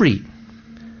country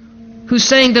who's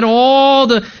saying that all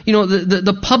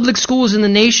the public schools in the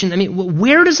nation,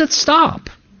 where does it stop?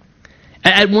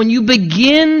 When you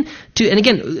begin to, and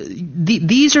again,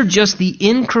 these are just the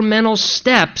incremental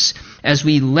steps as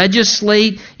we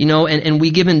legislate, and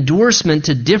we give endorsement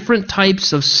to different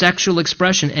types of sexual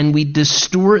expression, and we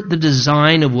distort the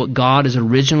design of what God has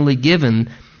originally given.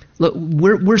 Look,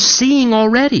 we're seeing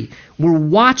already. We're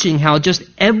watching how just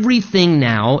everything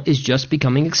now is just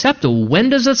becoming acceptable. When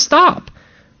does it stop?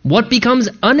 What becomes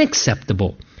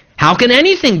unacceptable? How can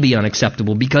anything be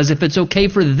unacceptable? Because if it's okay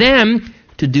for them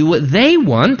to do what they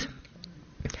want,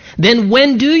 then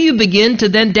when do you begin to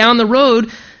then down the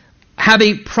road have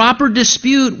a proper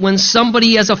dispute when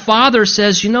somebody as a father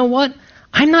says, you know what,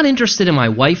 I'm not interested in my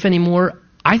wife anymore.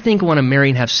 I think I want to marry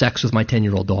and have sex with my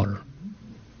 10-year-old daughter.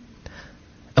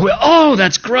 And oh,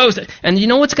 that's gross. And you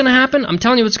know what's going to happen? I'm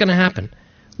telling you what's going to happen.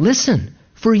 Listen,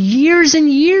 for years and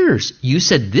years, you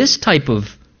said this type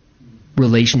of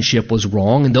relationship was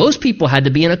wrong, and those people had to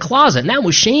be in a closet, and that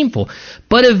was shameful.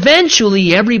 But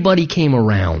eventually, everybody came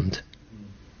around.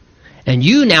 And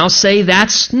you now say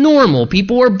that's normal.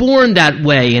 People are born that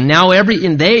way, and now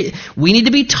we need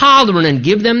to be tolerant and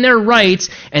give them their rights.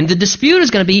 And the dispute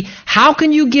is going to be, how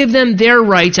can you give them their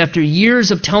rights after years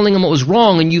of telling them what was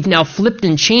wrong, and you've now flipped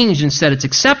and changed and said it's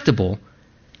acceptable?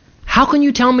 How can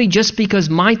you tell me just because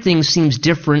my thing seems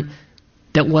different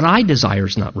that what I desire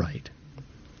is not right?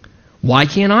 Why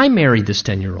can't I marry this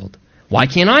 10-year-old? Why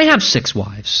can't I have 6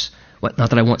 wives? Well,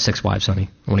 not that I want 6 wives, honey.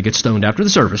 I want to get stoned after the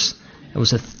service. It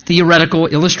was a theoretical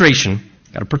illustration.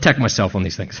 Got to protect myself on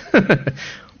these things.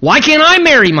 Why can't I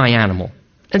marry my animal?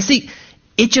 And see,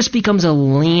 it just becomes a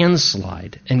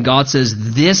landslide. And God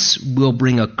says this will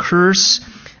bring a curse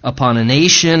upon a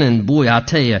nation. And boy, I'll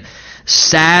tell you,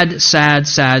 sad, sad,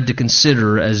 sad to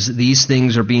consider as these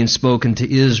things are being spoken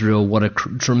to Israel, what a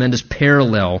tremendous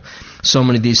parallel so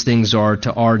many of these things are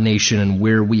to our nation and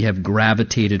where we have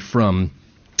gravitated from.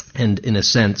 And in a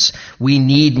sense, we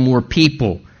need more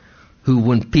people who,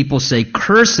 when people say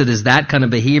cursed is that kind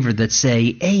of behavior, that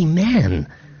say amen.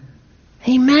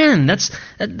 Amen.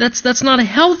 That's not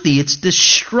healthy. It's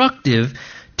destructive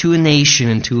to a nation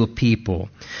and to a people.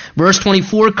 Verse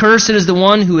 24, cursed is the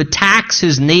one who attacks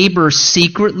his neighbor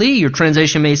secretly. Your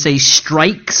translation may say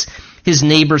strikes his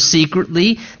neighbor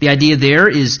secretly. The idea there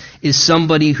is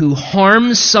somebody who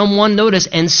harms someone, notice,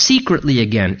 and secretly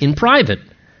again, in private.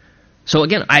 So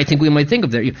again, I think we might think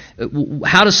of that.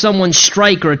 How does someone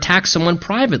strike or attack someone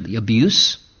privately?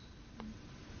 Abuse.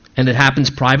 And it happens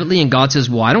privately, and God says,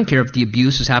 well, I don't care if the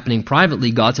abuse is happening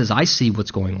privately. God says, I see what's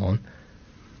going on.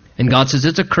 And God says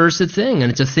it's a cursed thing,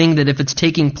 and it's a thing that if it's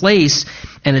taking place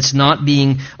and it's not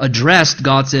being addressed,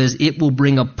 God says it will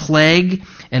bring a plague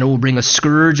and it will bring a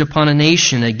scourge upon a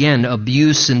nation. Again,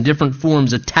 abuse in different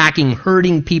forms, attacking,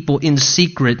 hurting people in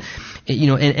secret,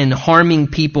 and harming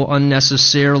people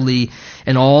unnecessarily.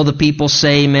 And all the people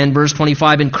say, amen. Verse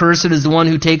 25, and cursed is the one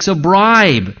who takes a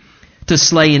bribe to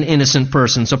slay an innocent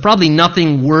person. So probably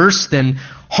nothing worse than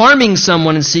harming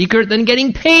someone in secret than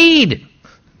getting paid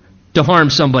to harm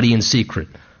somebody in secret,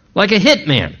 like a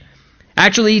hitman.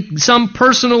 Actually, some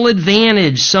personal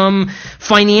advantage, some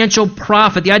financial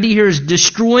profit. The idea here is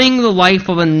destroying the life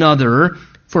of another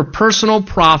for personal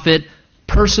profit,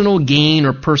 personal gain,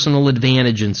 or personal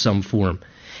advantage in some form.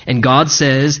 And God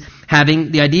says,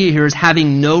 the idea here is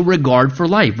having no regard for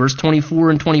life. Verse 24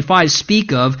 and 25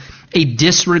 speak of a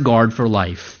disregard for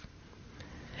life.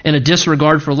 And a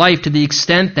disregard for life to the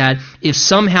extent that if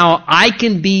somehow I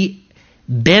can be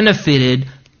benefited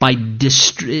by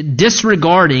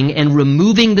disregarding and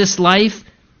removing this life,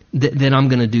 then I'm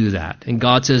going to do that. And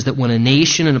God says that when a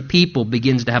nation and a people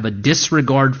begins to have a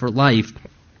disregard for life,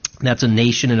 that's a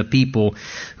nation and a people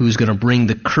who's going to bring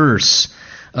the curse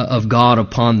of God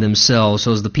upon themselves.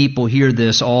 So as the people hear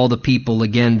this, all the people,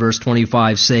 again, verse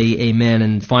 25, say amen.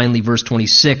 And finally, verse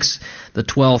 26, the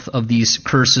 12th of these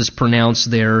curses pronounced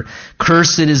there.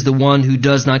 Cursed is the one who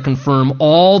does not confirm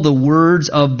all the words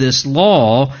of this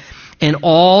law, and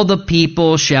all the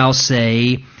people shall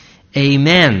say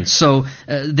amen. So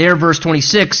there, verse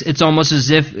 26, it's almost as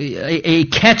if a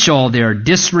catch-all there,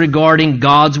 disregarding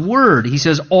God's word. He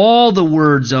says all the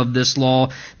words of this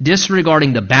law,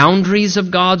 disregarding the boundaries of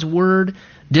God's word,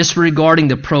 disregarding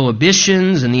the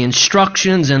prohibitions and the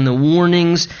instructions and the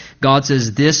warnings, God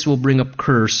says this will bring a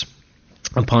curse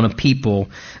upon a people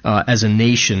as a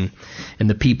nation. And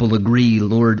the people agree,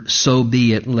 Lord, so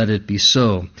be it, let it be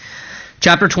so.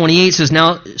 Chapter 28 says,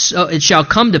 Now so it shall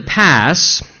come to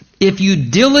pass, if you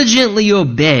diligently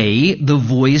obey the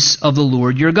voice of the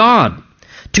Lord your God,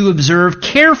 to observe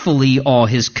carefully all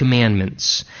his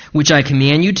commandments, which I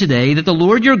command you today, that the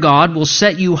Lord your God will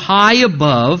set you high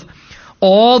above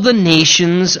all the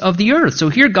nations of the earth. So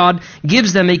here God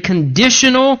gives them a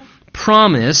conditional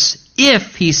promise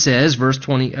if, he says, verse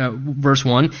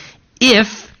 1,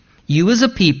 if you as a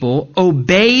people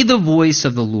obey the voice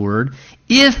of the Lord,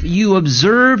 if you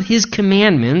observe his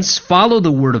commandments, follow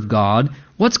the word of God,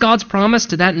 what's God's promise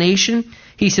to that nation?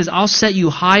 He says, I'll set you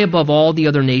high above all the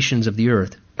other nations of the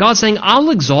earth. God's saying,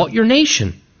 I'll exalt your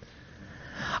nation.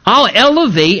 I'll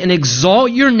elevate and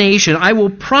exalt your nation. I will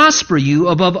prosper you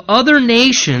above other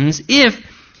nations if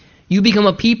you become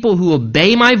a people who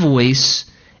obey my voice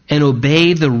and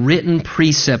obey the written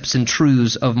precepts and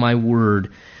truths of my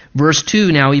word. Verse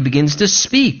 2, now he begins to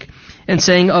speak and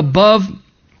saying,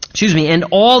 and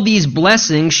all these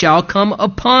blessings shall come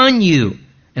upon you.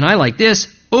 And I like this,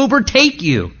 overtake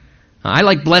you. I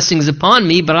like blessings upon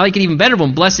me, but I like it even better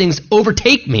when blessings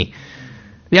overtake me.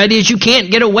 The idea is you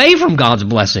can't get away from God's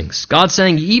blessings. God's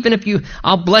saying,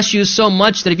 I'll bless you so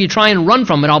much that if you try and run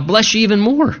from it, I'll bless you even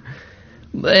more.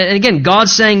 And again,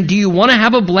 God's saying, do you want to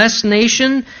have a blessed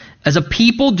nation? As a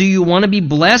people, do you want to be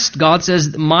blessed? God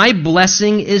says, my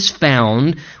blessing is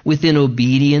found within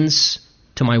obedience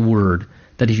to my word.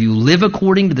 That if you live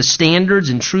according to the standards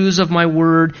and truths of my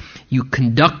word, you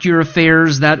conduct your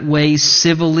affairs that way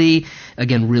civilly,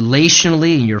 again,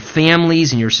 relationally, in your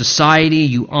families, in your society,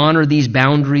 you honor these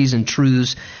boundaries and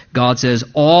truths, God says,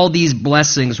 all these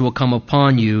blessings will come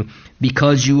upon you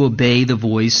because you obey the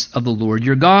voice of the Lord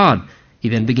your God. He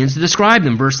then begins to describe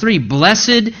them. Verse 3,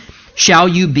 blessed shall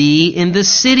you be in the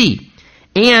city,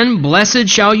 and blessed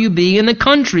shall you be in the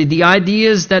country. The idea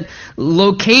is that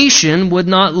location would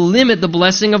not limit the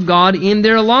blessing of God in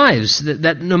their lives.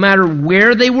 That no matter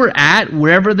where they were at,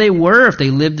 wherever they were, if they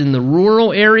lived in the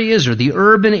rural areas or the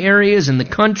urban areas, in the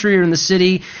country or in the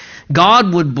city,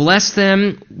 God would bless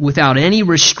them without any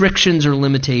restrictions or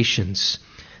limitations.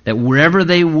 That wherever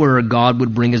they were, God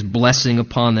would bring his blessing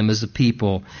upon them as a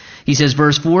people. He says,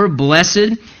 verse 4,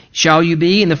 blessed shall you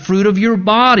be in the fruit of your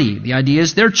body. The idea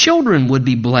is their children would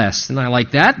be blessed. And I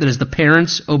like that as the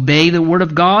parents obey the word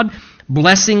of God,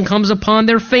 blessing comes upon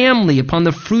their family, upon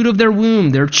the fruit of their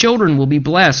womb. Their children will be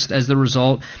blessed as the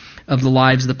result of the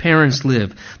lives the parents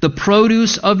live. The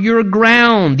produce of your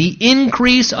ground, the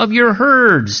increase of your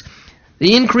herds,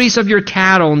 the increase of your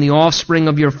cattle and the offspring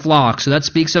of your flock. So that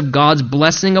speaks of God's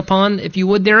blessing upon, if you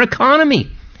would, their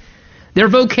economy. Their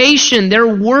vocation, their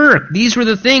work, these were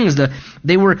the things.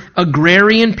 They were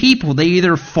agrarian people. They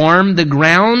either farmed the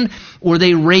ground or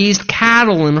they raised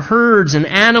cattle and herds and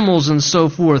animals and so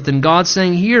forth. And God's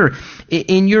saying here,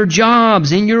 in your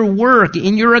jobs, in your work,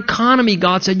 in your economy,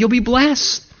 God said, you'll be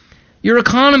blessed. Your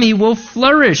economy will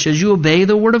flourish as you obey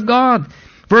the word of God.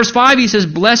 Verse 5, he says,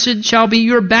 blessed shall be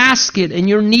your basket and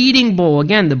your kneading bowl.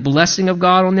 Again, the blessing of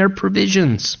God on their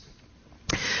provisions.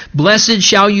 Blessed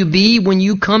shall you be when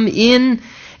you come in,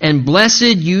 and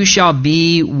blessed you shall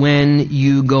be when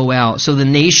you go out. So the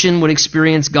nation would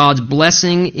experience God's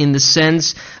blessing in the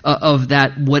sense of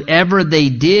that whatever they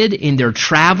did in their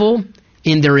travel,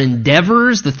 in their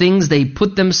endeavors, the things they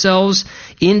put themselves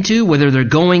into, whether they're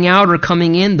going out or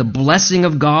coming in, the blessing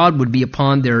of God would be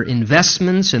upon their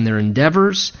investments and their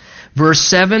endeavors. Verse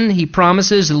 7, he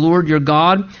promises the Lord your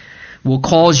God will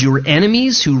cause your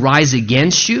enemies who rise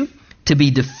against you to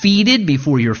be defeated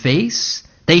before your face.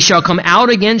 They shall come out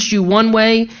against you one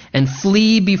way and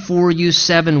flee before you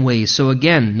 7 ways. So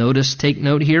again, take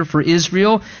note here for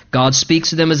Israel. God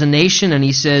speaks to them as a nation and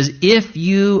he says, if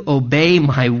you obey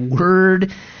my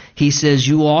word, he says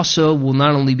you also will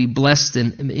not only be blessed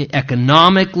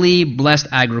economically, blessed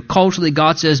agriculturally,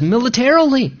 God says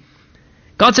militarily.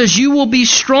 God says you will be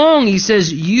strong. He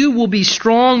says you will be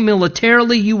strong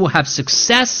militarily. You will have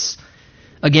success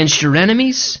against your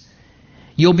enemies.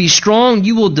 You'll be strong.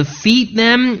 You will defeat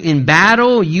them in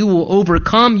battle. You will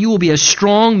overcome. You will be a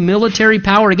strong military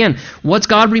power. Again, what's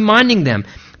God reminding them?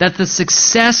 That the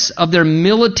success of their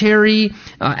military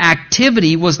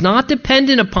activity was not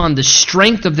dependent upon the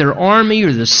strength of their army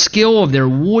or the skill of their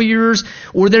warriors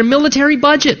or their military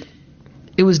budget.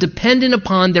 It was dependent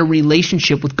upon their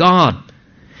relationship with God.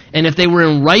 And if they were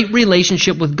in right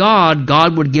relationship with God,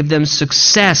 God would give them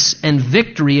success and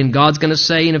victory. And God's going to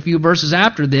say in a few verses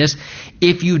after this,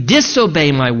 if you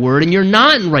disobey my word and you're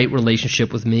not in right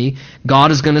relationship with me,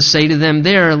 God is going to say to them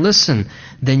there, listen,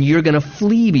 then you're going to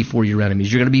flee before your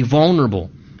enemies. You're going to be vulnerable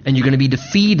and you're going to be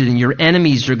defeated, and your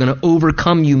enemies are going to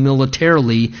overcome you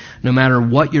militarily no matter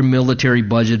what your military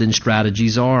budget and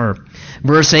strategies are.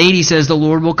 Verse 8, he says, the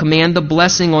Lord will command the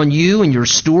blessing on you and your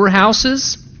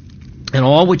storehouses and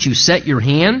all which you set your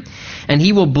hand, and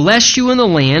he will bless you in the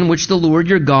land which the Lord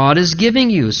your God is giving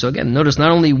you. So again, notice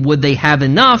not only would they have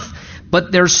enough,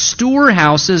 but their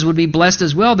storehouses would be blessed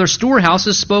as well. Their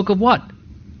storehouses spoke of what?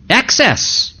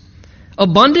 Excess.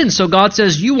 Abundance. So God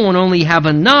says you won't only have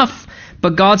enough,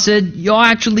 but God said, you'll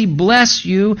actually bless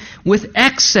you with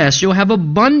excess. You'll have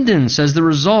abundance as the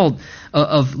result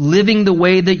of living the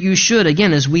way that you should.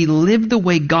 Again, as we live the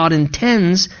way God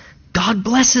intends, God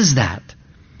blesses that.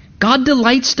 God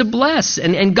delights to bless.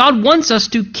 And God wants us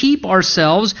to keep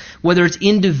ourselves, whether it's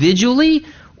individually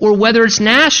or whether it's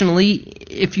nationally,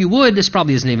 if you would, this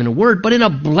probably isn't even a word, but in a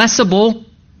blessable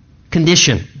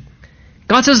condition.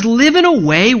 God says, live in a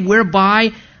way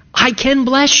whereby I can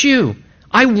bless you.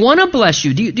 I want to bless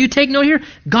you. Do you take note here?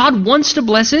 God wants to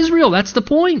bless Israel. That's the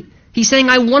point. He's saying,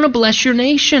 I want to bless your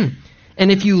nation.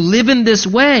 And if you live in this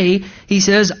way, he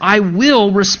says, I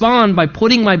will respond by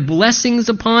putting my blessings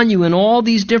upon you in all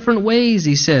these different ways,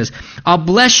 he says. I'll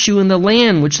bless you in the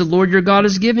land which the Lord your God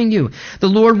is giving you. The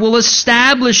Lord will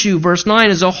establish you, verse 9,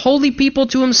 as a holy people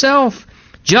to himself,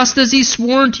 just as he's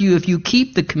sworn to you, if you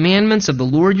keep the commandments of the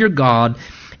Lord your God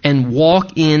and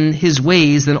walk in his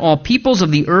ways, then all peoples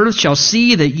of the earth shall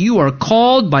see that you are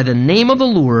called by the name of the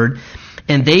Lord,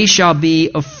 and they shall be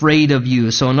afraid of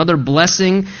you. So another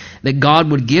blessing that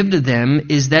God would give to them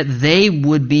is that they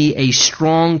would be a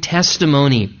strong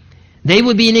testimony. They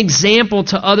would be an example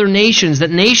to other nations,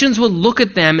 that nations would look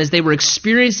at them as they were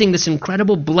experiencing this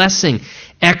incredible blessing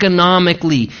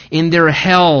economically, in their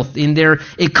health, in their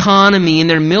economy, in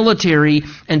their military,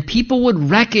 and people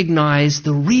would recognize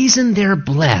the reason they're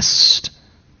blessed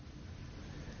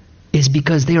is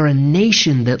because they are a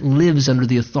nation that lives under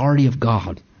the authority of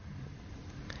God.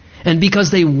 And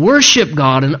because they worship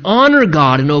God and honor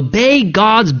God and obey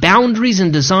God's boundaries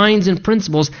and designs and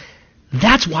principles,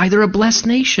 that's why they're a blessed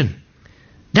nation.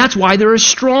 That's why they're a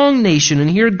strong nation. And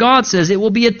here God says it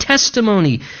will be a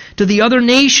testimony to the other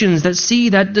nations that see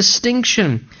that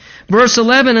distinction. Verse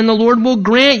 11, and the Lord will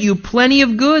grant you plenty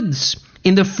of goods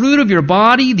in the fruit of your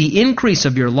body, the increase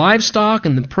of your livestock,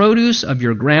 and the produce of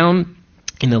your ground,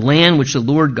 in the land which the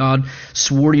Lord God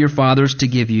swore to your fathers to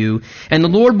give you. And the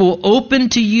Lord will open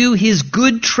to you his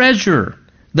good treasure,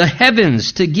 the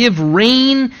heavens, to give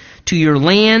rain to your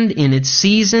land in its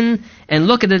season. And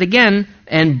look at it again,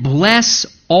 and bless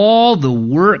all the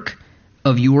work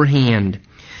of your hand.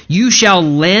 You shall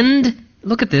lend,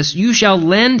 look at this, you shall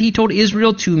lend, he told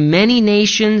Israel, to many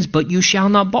nations, but you shall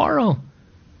not borrow.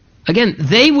 Again,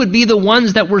 they would be the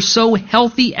ones that were so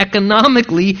healthy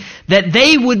economically that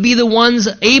they would be the ones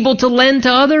able to lend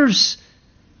to others.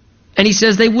 And he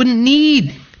says they wouldn't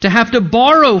need to have to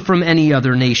borrow from any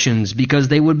other nations because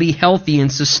they would be healthy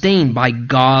and sustained by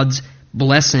God's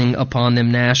blessing upon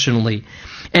them nationally.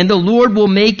 And the Lord will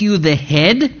make you the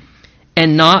head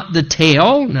and not the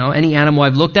tail. Now, any animal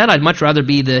I've looked at, I'd much rather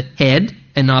be the head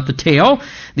and not the tail.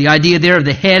 The idea there of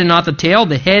the head and not the tail,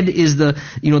 the head is the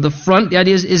front. The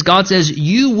idea is God says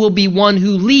you will be one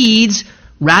who leads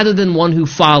rather than one who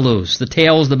follows. The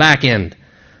tail is the back end.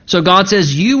 So God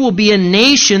says you will be a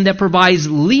nation that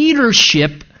provides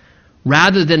leadership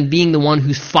rather than being the one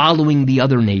who's following the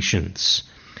other nations.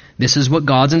 This is what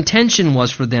God's intention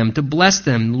was for them, to bless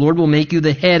them. The Lord will make you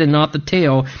the head and not the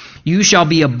tail. You shall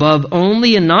be above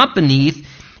only and not beneath.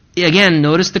 Again,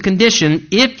 notice the condition,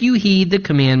 if you heed the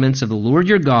commandments of the Lord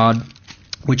your God,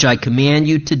 which I command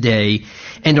you today,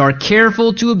 and are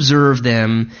careful to observe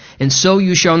them, and so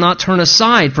you shall not turn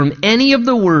aside from any of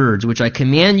the words which I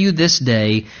command you this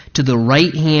day, to the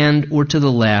right hand or to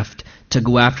the left, to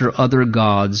go after other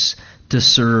gods to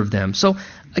serve them. So,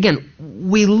 again,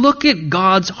 we look at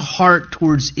God's heart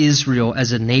towards Israel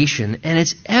as a nation, and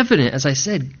it's evident, as I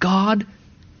said, God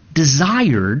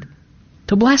desired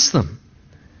to bless them.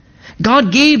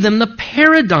 God gave them the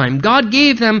paradigm. God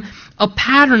gave them a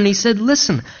pattern. He said,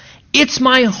 listen, it's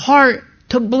my heart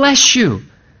to bless you.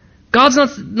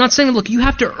 God's not saying, look, you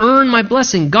have to earn my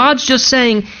blessing. God's just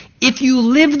saying, if you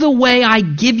live the way I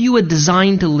give you a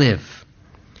design to live,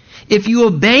 if you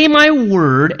obey my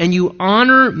word and you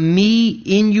honor me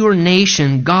in your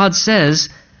nation, God says,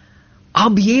 I'll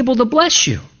be able to bless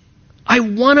you. I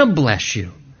want to bless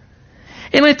you.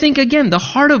 And I think, again, the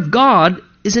heart of God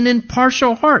is an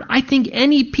impartial heart. I think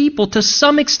any people, to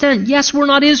some extent, yes, we're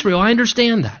not Israel. I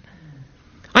understand that.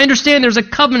 I understand there's a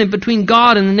covenant between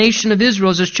God and the nation of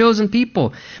Israel as His chosen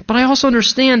people. But I also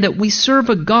understand that we serve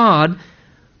a God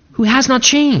who has not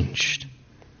changed.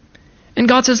 And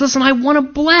God says, listen, I want to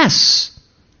bless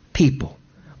people.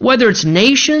 Whether it's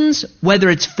nations, whether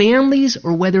it's families,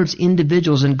 or whether it's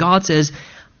individuals. And God says,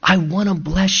 I want to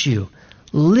bless you.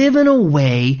 Live in a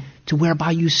way to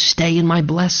whereby you stay in my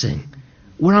blessing,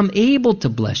 where I'm able to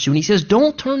bless you. And He says,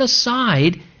 don't turn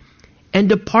aside and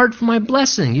depart from my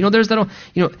blessing. There's that,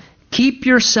 keep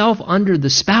yourself under the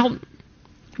spout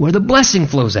where the blessing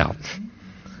flows out.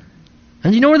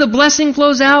 And you know where the blessing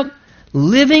flows out?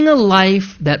 Living a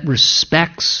life that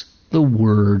respects the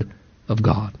Word of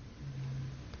God.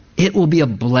 It will be a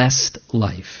blessed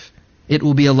life. It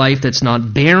will be a life that's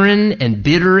not barren and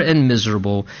bitter and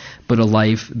miserable, but a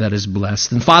life that is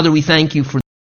blessed. And Father, we thank you for